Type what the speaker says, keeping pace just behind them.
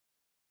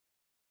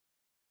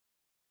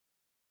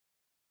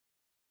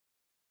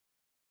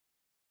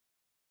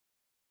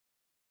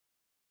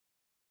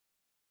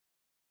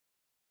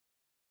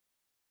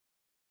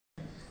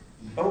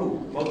Oh,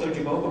 Moto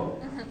Jabobo.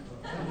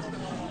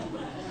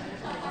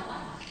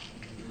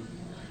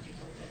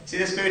 See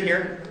this food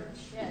here?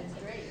 Yeah, it's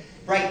great.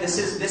 Right. This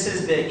is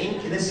the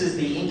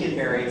Incan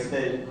berry. It's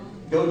the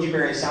goji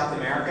berry of South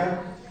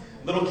America.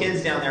 Little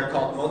kids down there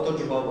call it Moto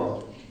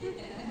Jabobo.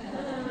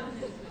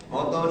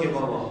 Moto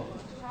Jabobo.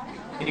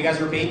 Can you guys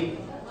repeat?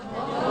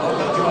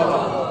 Moto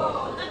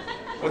Jabobo.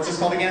 What's this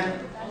called again?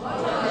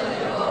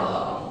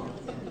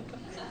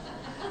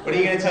 What are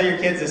you going to tell your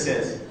kids this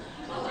is?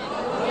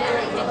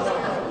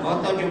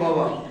 Moto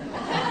Jabobo.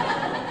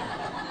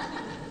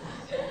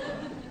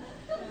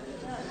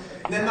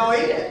 Then they'll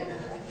eat it.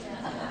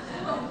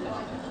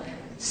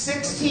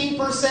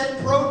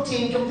 16%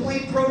 protein,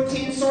 complete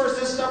protein source,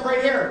 this stuff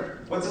right here.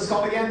 What's this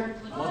called again?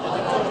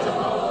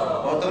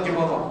 Moto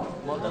Jabobo.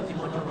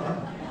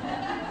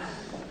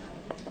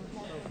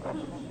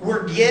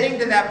 We're getting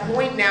to that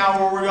point now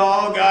where we're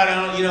all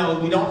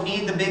we don't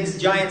need the big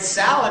giant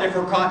salad if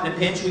we're caught in a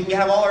pinch. We can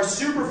have all our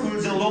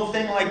superfoods in a little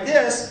thing like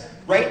this,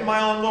 right in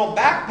my own little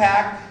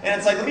backpack, and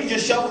it's like, let me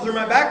just shovel through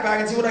my backpack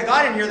and see what I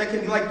got in here that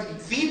can like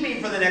feed me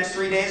for the next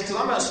 3 days because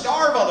I'm going to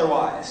starve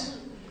otherwise.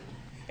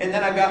 And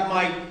then I've got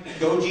my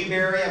goji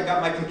berry, I've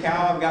got my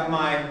cacao, I've got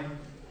my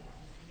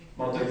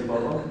marine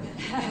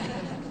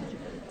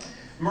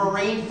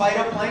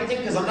phytoplankton,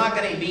 because I'm not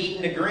going to be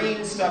eating the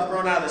green stuff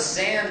growing out of the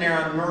sand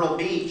there on Myrtle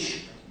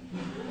Beach.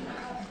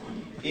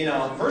 You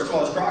know, first of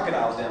all, there's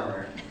crocodiles down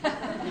there.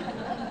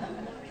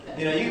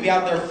 You know, you can be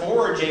out there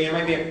foraging, you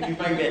might be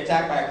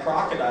attacked by a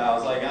crocodile.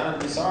 It's like,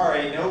 I'm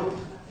sorry, nope.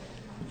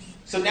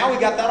 So now we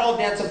got that all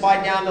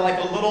densified down to like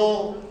a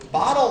little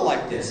bottle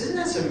like this. Isn't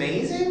this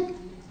amazing?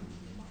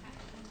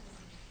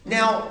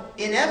 Now,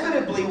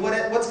 inevitably,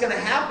 what's going to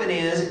happen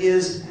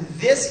is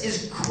this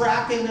is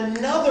cracking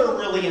another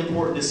really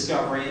important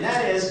discovery, and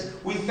that is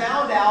we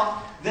found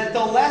out that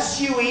the less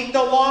you eat,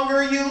 the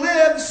longer you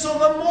live, so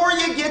the more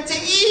you get to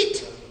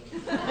eat.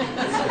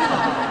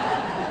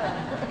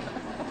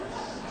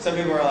 Some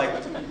people are like,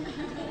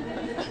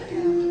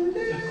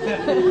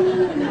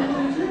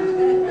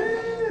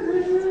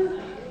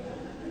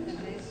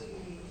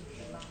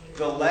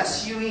 the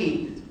less you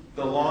eat,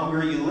 the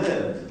longer you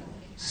live.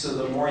 So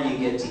the more you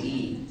get to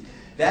eat.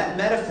 That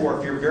metaphor,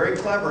 if you're very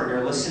clever and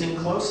you're listening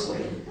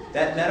closely,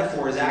 that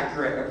metaphor is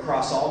accurate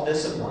across all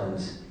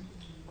disciplines.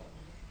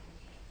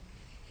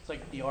 It's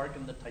like the Ark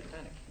and the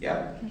Titanic.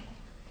 Yep.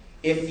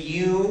 If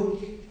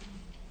you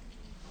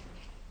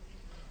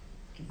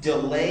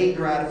delay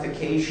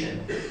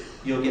gratification,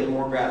 you'll get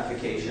more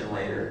gratification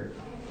later.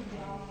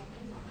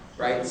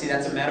 Right? See,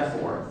 that's a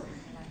metaphor.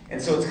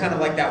 And so it's kind of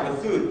like that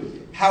with food.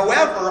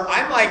 However,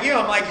 I'm like,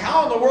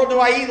 how in the world do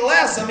I eat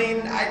less? I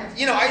mean, I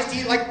used to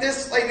eat like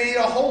this, like I eat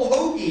a whole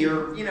hoagie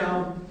or,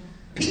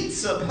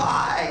 pizza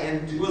pie,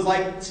 and it was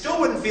like,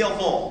 still wouldn't feel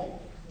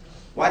full.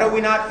 Why do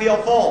we not feel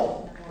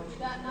full?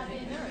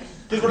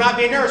 Because we're not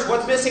being nourished.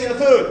 What's missing in the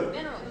food?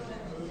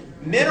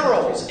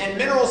 Minerals. And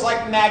minerals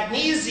like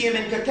magnesium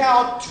and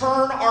cacao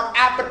turn our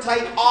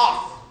appetite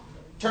off.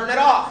 Turn it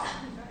off.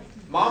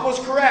 Mom was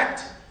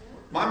correct.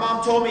 My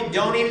mom told me,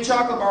 don't eat a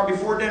chocolate bar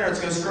before dinner. It's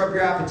going to screw up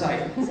your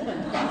appetite.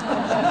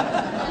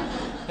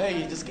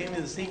 Hey, you just gave me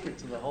the secret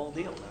to the whole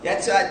deal.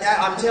 That's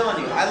I'm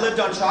telling you. I lived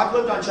on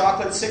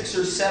chocolate 6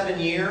 or 7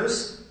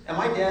 years. Am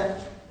I dead?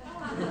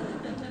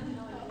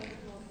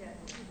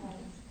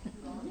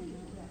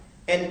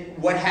 And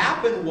what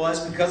happened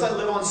was, because I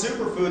live on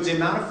superfoods, the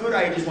amount of food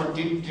I ate just went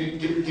do.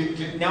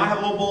 Now I have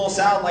a little bowl of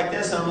salad like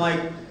this, and I'm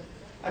like,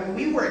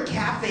 we were at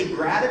Cafe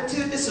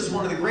Gratitude. This is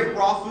one of the great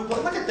raw food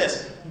places. Look at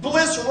this.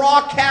 Bliss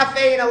Raw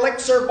Cafe and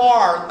Elixir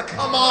Bar.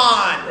 Come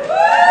on.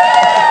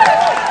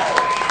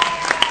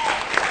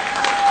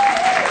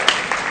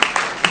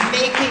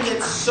 Making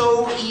it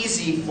so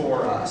easy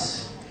for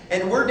us.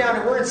 And we're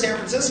in San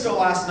Francisco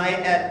last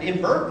night in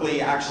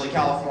Berkeley, actually,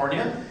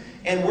 California.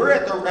 And we're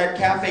at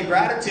Cafe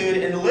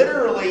Gratitude, and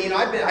literally,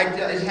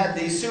 I had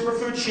these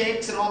superfood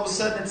shakes, and all of a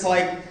sudden it's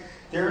like,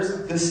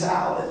 there's the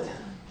salad.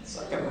 It's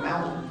like a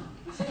mountain.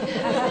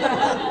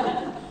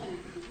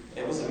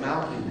 It was a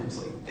mountain. It was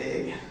like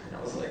big. And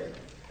I was like,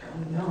 I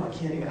don't know, I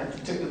can't even. I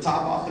took the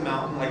top off the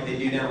mountain like they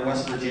do down in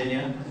West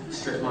Virginia,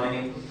 strip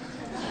mining.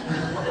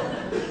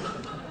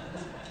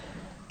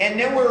 And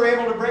then we were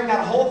able to bring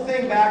that whole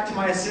thing back to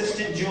my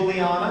assistant,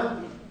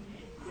 Juliana.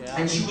 Yeah.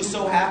 And she was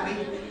so happy.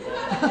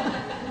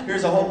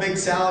 Here's a whole big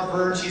salad for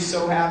her. She's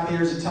so happy.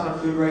 There's a ton of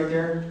food right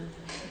there.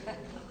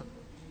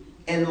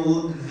 And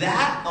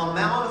that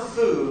amount of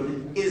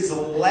food is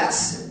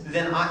less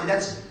than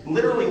that's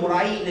literally what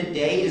I eat in a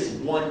day is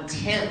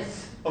 1/10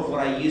 of what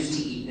I used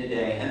to eat in a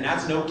day. And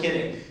that's no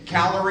kidding.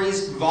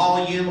 Calories,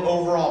 volume,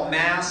 overall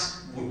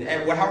mass,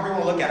 however you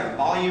want to look at it.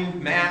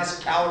 Volume, mass,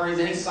 calories,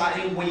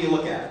 any way you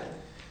look at it.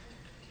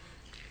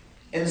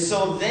 And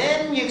so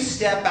then you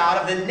step out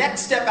of, the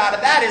next step out of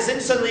that is then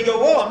suddenly you go,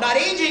 whoa, I'm not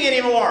aging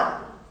anymore.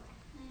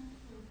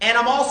 And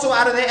I'm also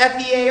out of the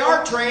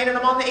FEAR train and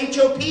I'm on the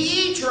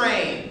HOPE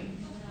train.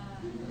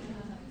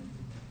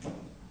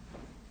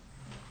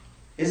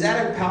 Is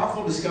that a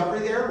powerful discovery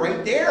there?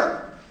 Right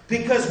there.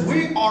 Because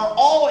we are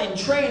all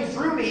entrained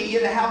through media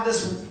to have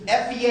this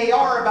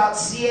FEAR about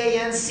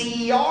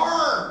CANCER.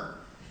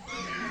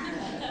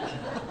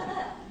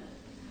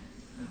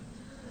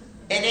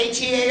 And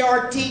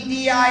HEARTDISEASE.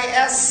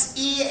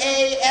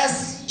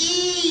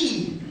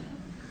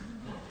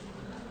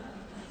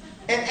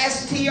 And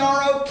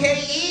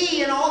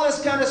STROKE and all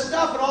this kind of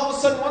stuff. And all of a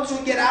sudden, once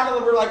we get out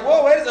of it, we're like,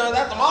 whoa, wait a second,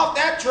 I'm off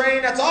that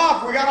train, that's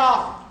off, we got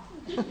off.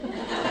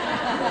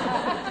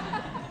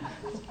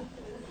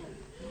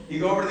 You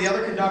go over to the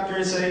other conductor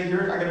and say,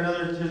 here,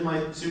 here's my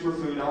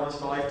Superfood Elements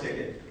for Life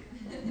ticket.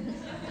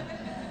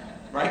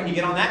 Right? And you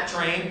get on that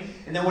train,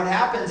 and then what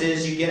happens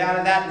is you get out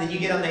of that, and then you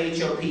get on the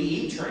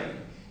HOPE train,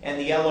 and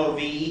the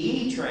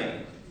LOVEE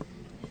train.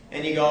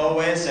 And you go, oh,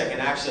 wait a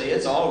second, actually,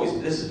 this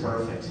is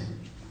perfect.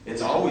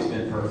 It's always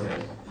been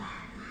perfect.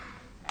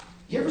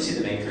 You ever see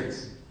The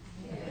Matrix?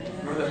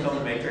 Remember the film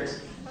The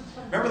Matrix?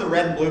 Remember the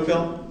red and blue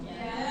pill?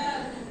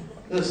 Yes.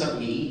 This is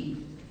something you eat.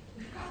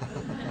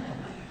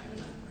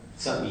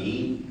 Something you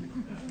eat.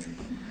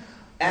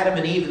 Adam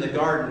and Eve in the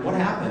garden, what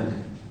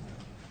happened?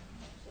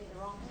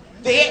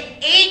 They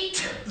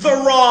ate the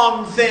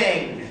wrong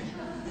thing.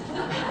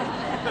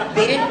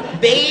 They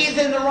didn't bathe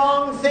in the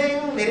wrong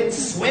thing. They didn't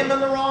swim in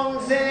the wrong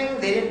thing.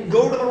 They didn't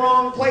go to the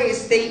wrong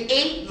place. They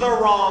ate the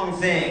wrong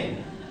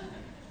thing.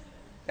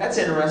 That's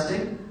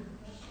interesting.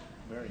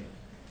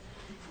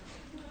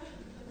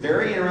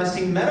 Very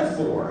interesting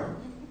metaphor.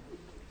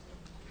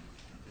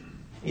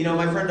 You know,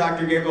 my friend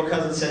Dr. Gabriel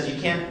Cousins says you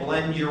can't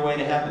blend your way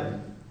to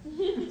heaven.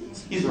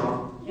 He's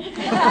wrong. You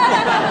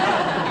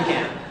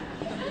can't.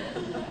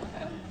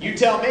 You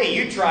tell me,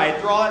 you try it.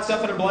 Throw all that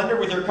stuff in a blender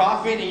with your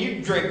coffee and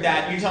you drink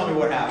that and you tell me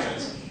what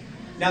happens.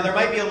 Now, there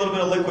might be a little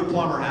bit of liquid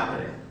plumber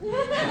happening.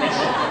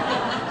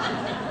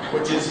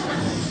 Which is...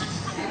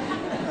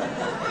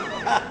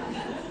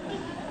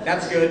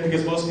 That's good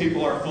because most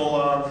people are full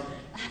of...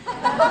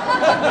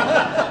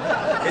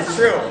 It's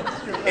true.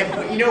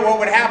 You know what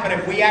would happen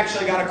if we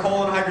actually got a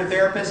colon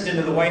hydrotherapist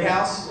into the White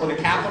House or the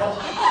Capitol?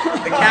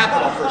 The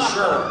Capitol for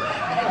sure.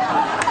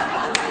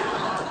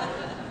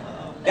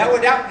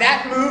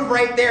 That move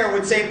right there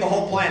would save the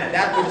whole planet.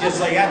 That would just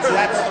like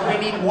we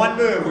need one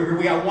move.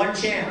 We got one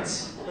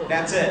chance.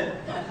 That's it.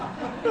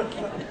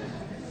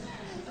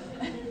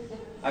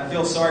 I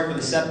feel sorry for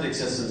the septic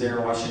systems there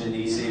in Washington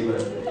D.C.,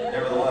 but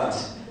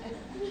nevertheless.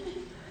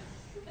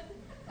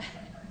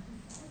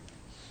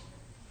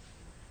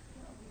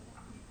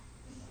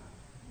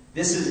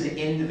 This is an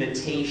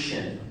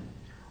invitation.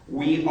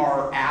 We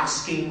are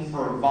asking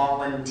for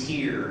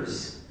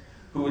volunteers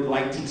who would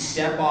like to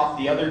step off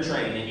the other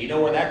train. And you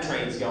know where that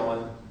train's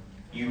going.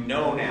 You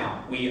know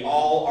now. We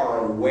all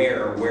are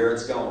aware where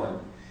it's going.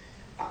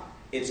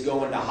 It's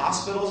going to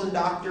hospitals and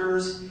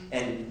doctors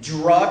and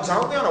drugs.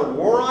 Aren't we on a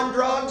war on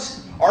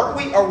drugs? Aren't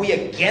we? Are we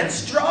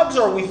against drugs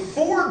or are we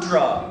for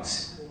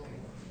drugs?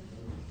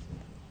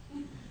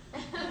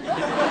 It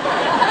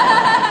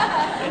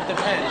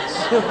depends.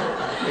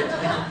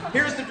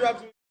 Here's the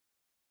drugs.